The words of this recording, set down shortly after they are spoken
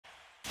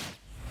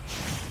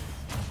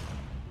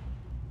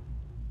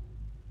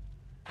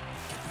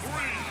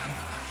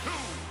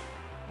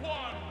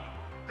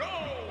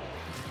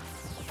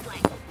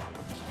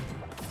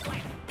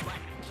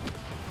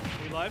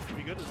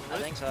good, isn't it? I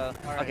think so.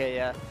 All right. Okay,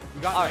 yeah.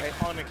 We got All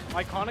an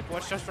iconic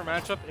Westchester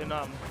matchup in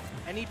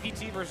any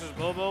PT versus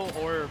Bobo,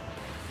 or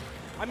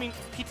I mean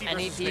PT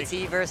Any versus PT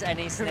Snake. versus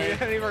any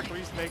Snake. Any of our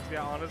 3 snakes,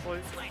 yeah, honestly.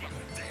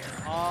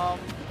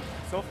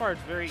 So far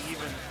it's very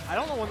even. I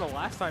don't know when the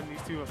last time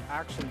these two have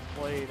actually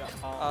played.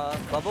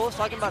 Bobo was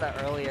talking about it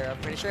earlier.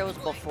 I'm pretty sure it was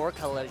before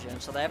Collision,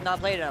 so they have not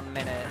played in a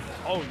minute.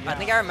 Oh yeah. I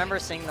think I remember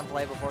seeing them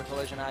play before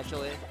Collision,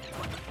 actually.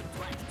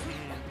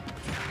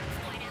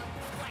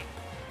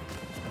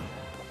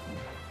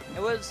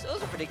 It was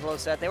a pretty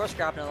close set. They were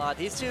scrapping a lot.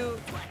 These two,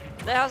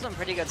 they have some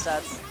pretty good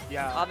sets.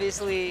 Yeah.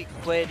 Obviously,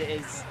 Quidd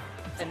is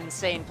an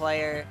insane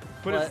player.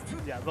 Quidd is,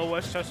 yeah, the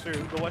Westchester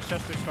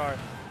star.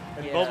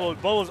 And Yeah.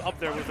 Bobo's up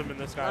there with him in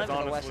this, guys.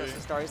 Not even Honestly. the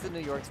Westchester star. He's the New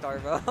York star,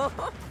 bro.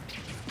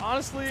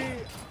 Honestly,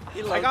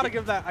 I gotta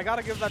give that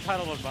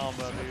title to Zomba,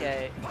 dude.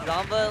 Okay,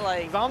 Zomba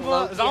like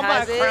Zomba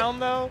at Crown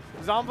though.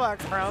 Zomba at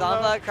Crown.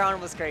 Zomba at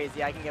Crown was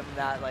crazy. I can give him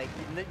that. Like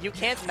you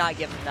can't not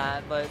give him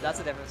that, but that's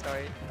a different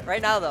story.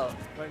 Right now though.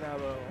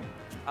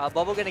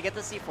 Bobo gonna get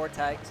the C4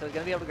 tech, so he's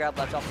gonna be able to grab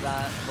ledge off of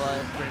that.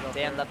 But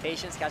damn, the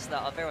patience catching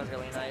that up air was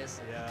really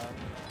nice. Yeah.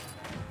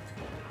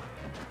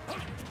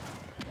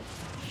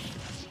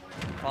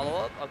 Follow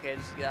up. Okay,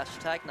 just dash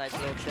attack. Nice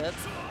little chip.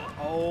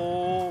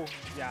 Oh,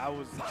 yeah, I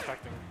was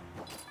expecting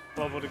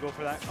Bobo to go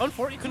for that.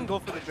 Unfortunately, he couldn't go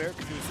for the bear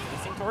because he was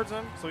facing towards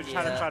him, so he just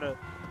had to try to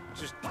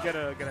just get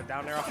a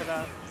down air off of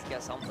that. Let's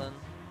get something.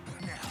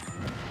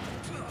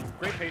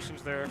 Great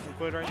patience there from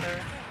Quidd right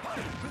there.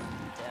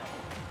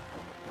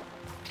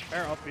 Damn.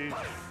 Air up B.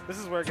 This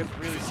is where it gets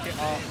really scary.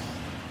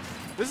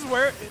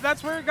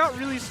 That's where it got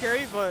really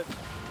scary, but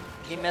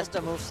he missed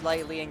a move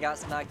slightly and got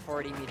smacked for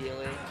it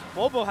immediately.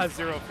 Bobo has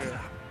zero fear.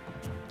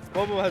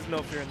 Bobo has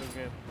no fear in this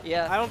game.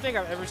 Yeah. I don't think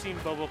I've ever seen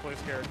Bobo play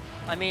scared.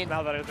 I mean,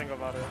 now that I think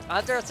about it.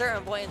 After a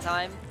certain point in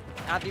time,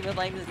 after you've been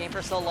playing this game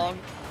for so long,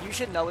 you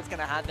should know what's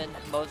going to happen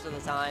most of the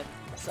time.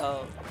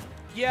 So.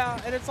 Yeah,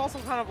 and it's also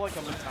kind of like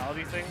a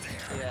mentality thing.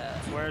 Yeah.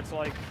 Where it's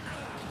like,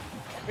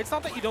 it's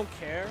not that you don't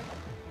care,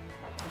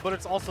 but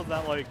it's also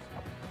that like,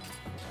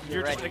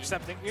 you're just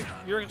accepting.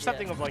 You're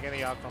accepting of like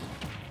any outcome.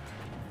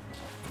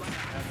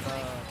 And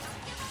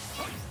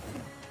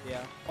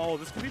yeah. Oh,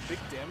 this could be big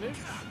damage.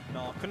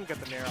 No, couldn't get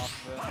the nair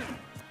off of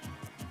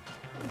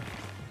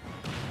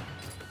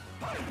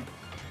it.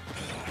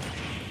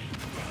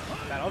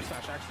 That up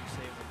smash actually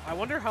saved him. I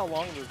wonder how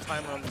long the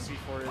timer on the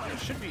C4 is.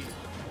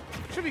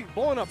 It should be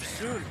blowing up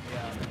soon.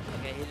 Yeah.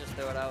 Okay, he just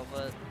threw it out,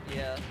 but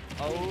yeah.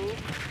 Oh.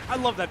 I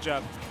love that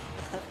jab.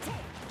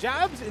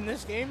 Jabs in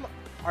this game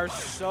are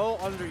so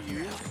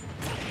underused,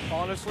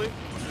 honestly.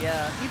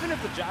 Yeah. Even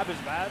if the jab is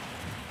bad,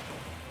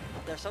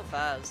 they're so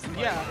fast.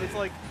 Yeah, it's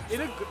like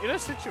in a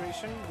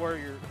situation where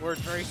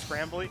it's very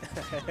scrambly,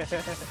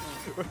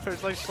 where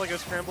it's like a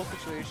scramble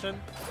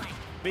situation.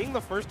 Being the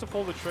first to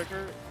pull the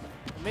trigger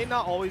may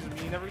not always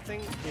mean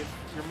everything if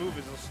your move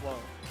isn't slow.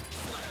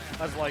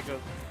 As like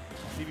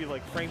maybe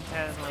like frame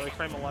 10 or like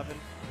frame 11,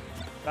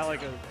 that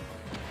like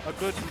a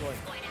good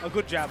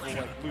jab will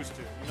like boost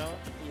it, you know?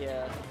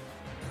 Yeah.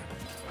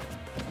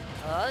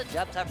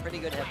 Jabs have pretty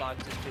good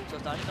hitboxes too, so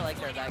it's not even like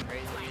they're that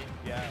crazy.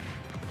 Yeah.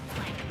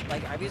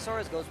 Like,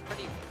 Ivysaurus goes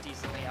pretty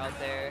decently out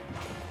there.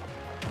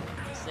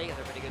 Snake does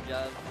a pretty good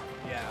job.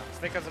 Yeah,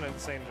 Snake has an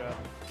insane job.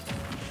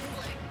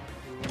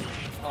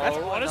 Oh, that's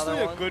honestly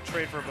a good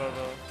trade for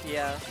Bobo.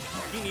 Yeah.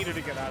 He needed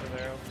to get out of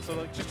there. So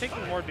like, just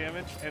taking more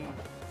damage and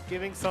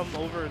giving some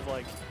over is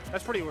like,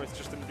 that's pretty worth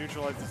just to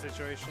neutralize the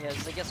situation. Yeah,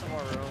 just to get some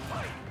more room.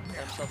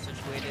 Get himself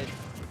situated.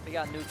 We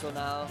got neutral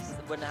now.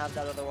 Wouldn't have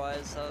that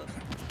otherwise, so.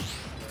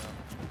 Yeah.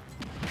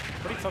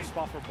 Pretty tough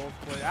spot for both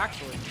players,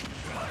 actually.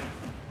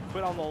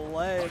 Put on the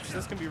ledge.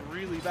 This can be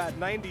really bad.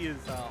 90 is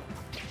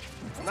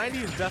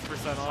death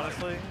percent,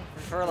 honestly.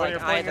 For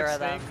like either of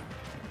them.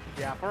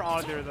 Yeah, for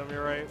either of them,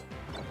 you're right.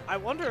 I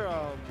wonder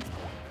how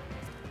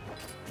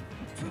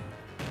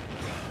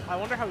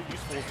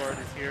useful guard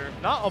is here.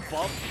 Not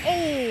above.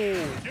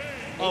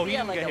 Oh, he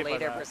had like a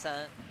later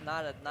percent,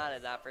 not at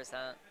that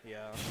percent.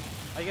 Yeah.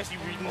 I guess you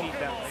really need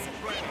that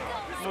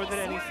range more than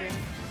anything.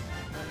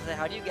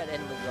 How do you get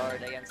in the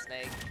guard against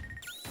Snake?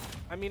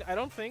 I mean, I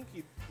don't think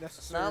you necessarily.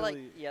 It's not like,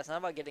 yeah, it's not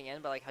about getting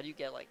in, but like, how do you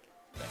get like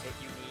the hit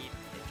you need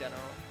in general?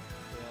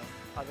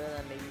 Yeah. Other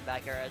than maybe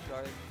back air edge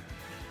guard.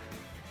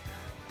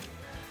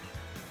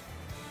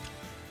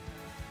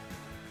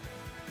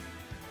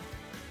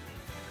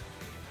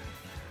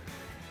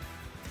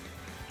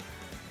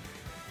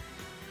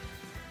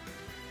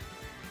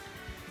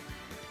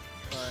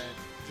 Alright,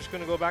 just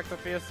gonna go back to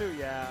PS2.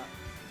 Yeah,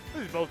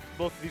 this is both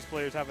of these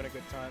players having a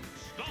good time.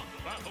 Stop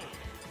battle.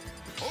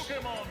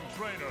 Pokemon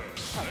Trainer.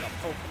 Having a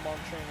Pokemon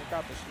Trainer,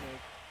 got the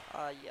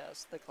Snake.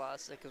 Yes, the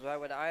classic. Because why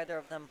would either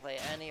of them play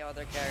any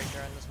other character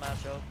in this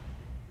matchup?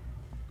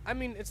 I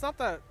mean, it's not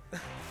that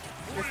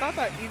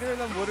either of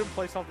them wouldn't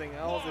play something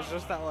else. It's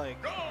just that like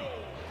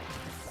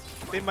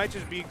they might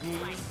just be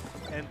goons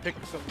and pick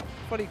some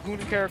funny goon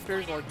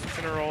characters like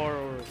Incineroar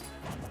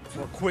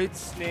or Quidd,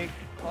 Snake.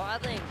 Well, I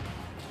think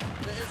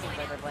this seems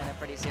like they're playing it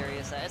pretty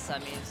serious at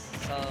semis.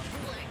 So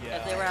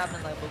if they were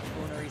having like a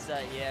Boona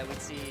reset, yeah,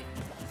 we'd see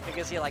You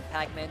can see like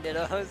Pac-Man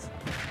dittos.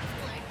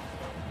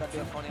 That'd be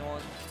a funny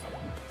one.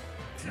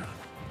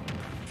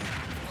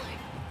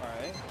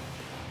 Alright.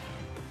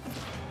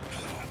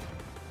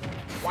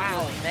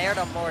 Wow, nair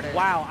to Mortar.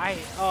 Wow,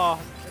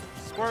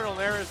 Squirtle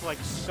there is like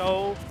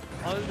so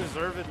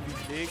undeservedly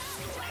big.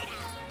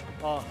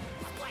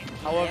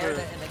 However, Naired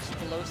an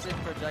explosive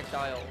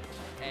projectile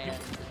and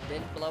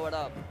didn't blow it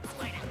up.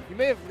 you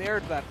may have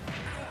naired that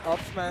up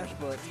smash,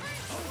 but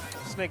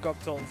Snake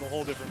up tilt is a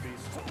whole different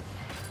beast.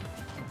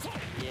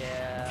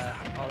 Yeah.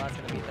 Oh, that's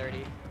gonna be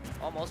 30.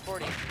 Almost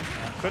 40.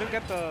 Couldn't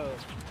get the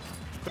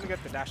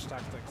dash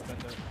attack to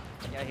extend it.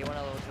 Yeah, he went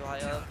a little too high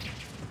up.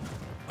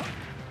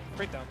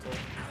 Great down tilt.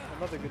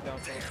 Another good down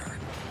tilt.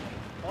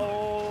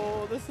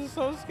 Oh, this is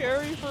so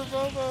scary for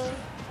Bobo.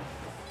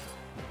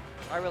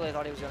 I really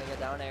thought he was gonna get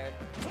down aired.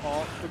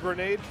 Oh, the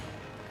grenade.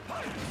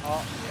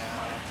 Oh,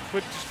 yeah.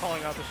 Quidd just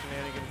calling out the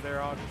shenanigans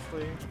there,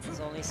 obviously. There's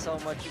only so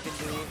much you can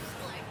do.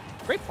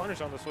 Great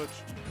punish on the switch.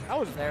 That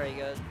was Very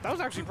good. That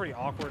was actually pretty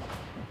awkward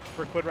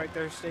for Quidd right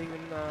there, staying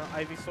in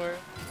Ivy Sawyer.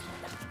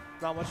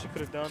 Not much he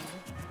could have done.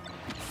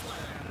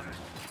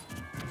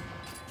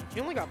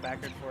 He only got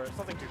back in for it. It's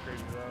nothing too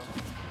crazy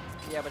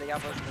though. Yeah, but he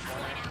got both in the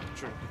corner.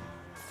 True.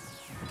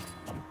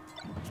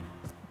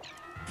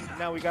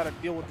 Now we gotta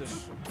deal with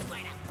this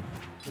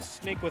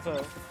Snake with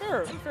a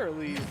fair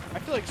lead. I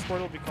feel like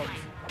Squirtle becomes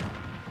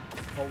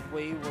a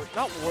way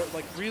worse,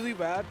 like really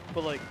bad,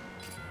 but like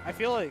I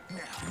feel like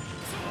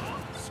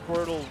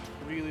Squirtle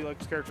really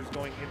likes characters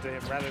going into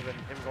him rather than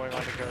him going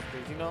on to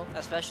characters, you know?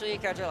 Especially a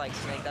character like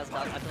Snake. I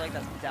feel like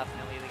that's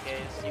definitely the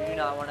case. You do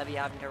not want to be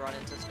having to run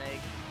into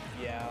Snake.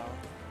 Yeah.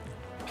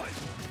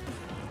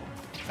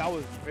 That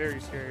was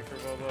very scary for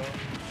Bobo.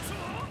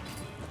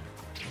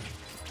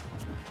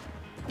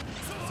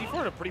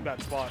 C4 in a pretty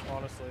bad spot,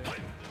 honestly.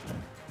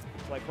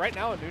 Like right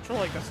now in neutral,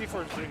 like the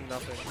C4 is doing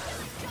nothing.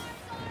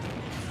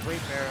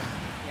 Great pair.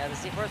 Yeah, the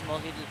C4 is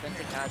mostly just been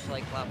to catch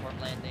like platform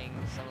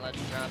landings, some ledge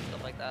traps,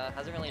 stuff like that.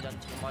 Hasn't really done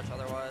too much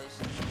otherwise.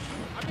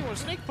 I mean, when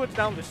Snake puts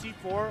down the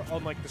C4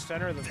 on like the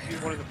center of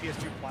one of the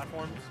PS2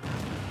 platforms,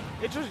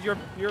 it just you're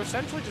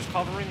essentially just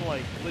covering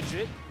like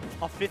legit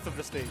a fifth of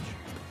the stage.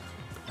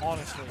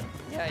 Honestly.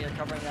 Yeah, you're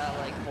covering that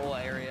like whole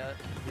area.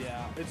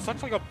 Yeah, it's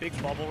such like a big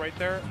bubble right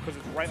there because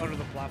it's right under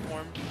the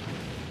platform.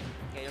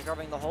 Yeah, you're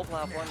covering the whole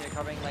platform. You're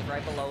covering like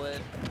right below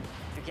it.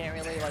 You can't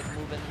really like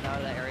move in and out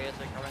of that area,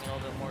 so you're covering a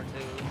little bit more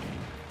too.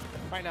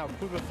 Right now,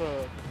 Quidd with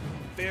a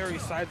very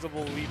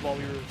sizable lead while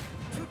we were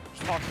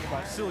talking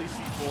about silly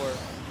C4.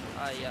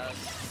 Yes.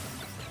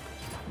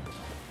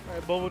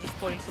 Alright, Bobo just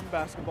playing some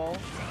basketball.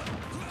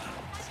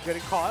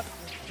 Getting caught.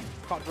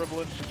 Caught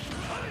dribbling.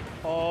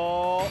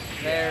 Oh.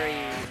 Very,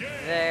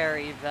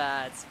 very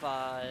bad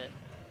spot.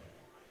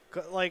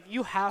 Like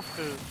you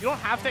don't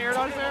have to air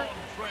dodge there,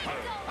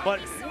 but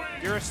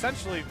you're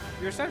essentially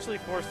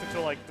forced into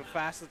like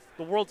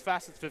the world's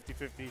fastest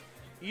 50-50.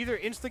 Either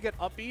insta get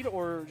up beat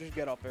or just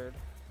get up aired.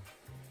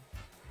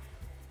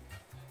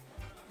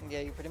 Yeah,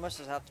 you pretty much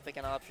just have to pick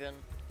an option.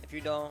 If you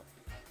don't,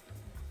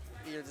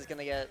 you're just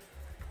gonna get.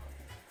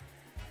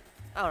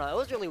 I don't know. It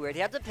was really weird.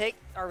 He had to pick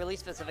a really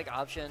specific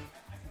option,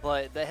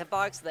 but the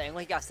hitbox, the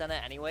angle he got sent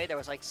at anyway, there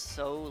was like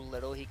so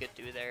little he could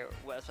do there,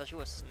 especially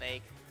with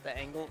Snake. The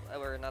angle,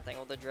 or not the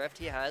angle, the drift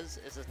he has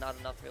is just not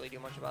enough to really do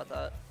much about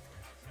that.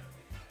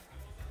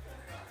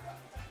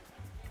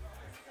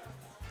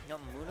 You know,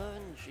 Muna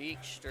and G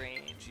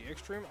Extreme. G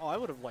Extreme? Oh, I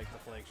would have liked to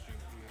play G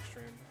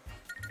Extreme.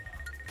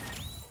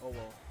 Oh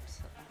well.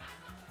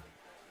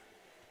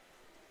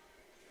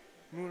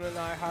 Muna and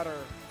I had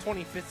our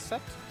 25th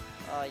set.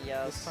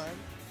 Yes. This time.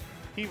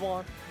 He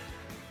won.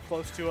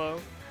 Close 2-0.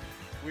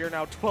 We are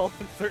now 12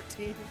 and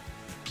 13.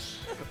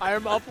 I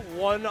am up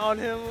 1 on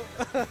him.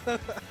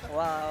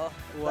 Wow.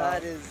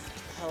 That is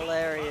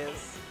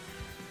hilarious.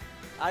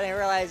 I didn't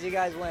realize you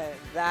guys went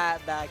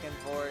that back and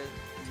forth.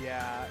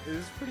 Yeah,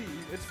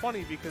 it's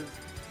funny because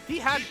he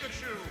had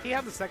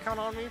the set count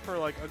on me for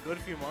like a good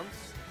few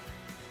months,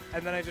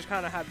 and then I just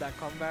kind of had that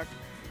comeback.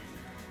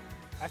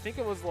 I think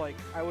it was like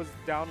I was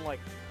down like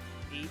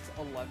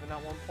 8-11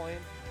 at one point,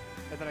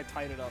 and then I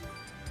tied it up.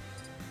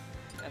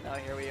 And now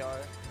here we are.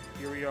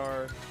 Here we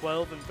are,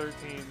 12 and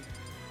 13.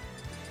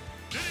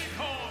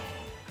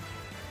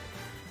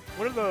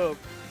 One of the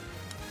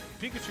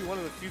few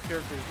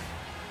characters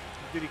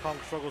Diddy Kong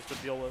struggles to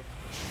deal with.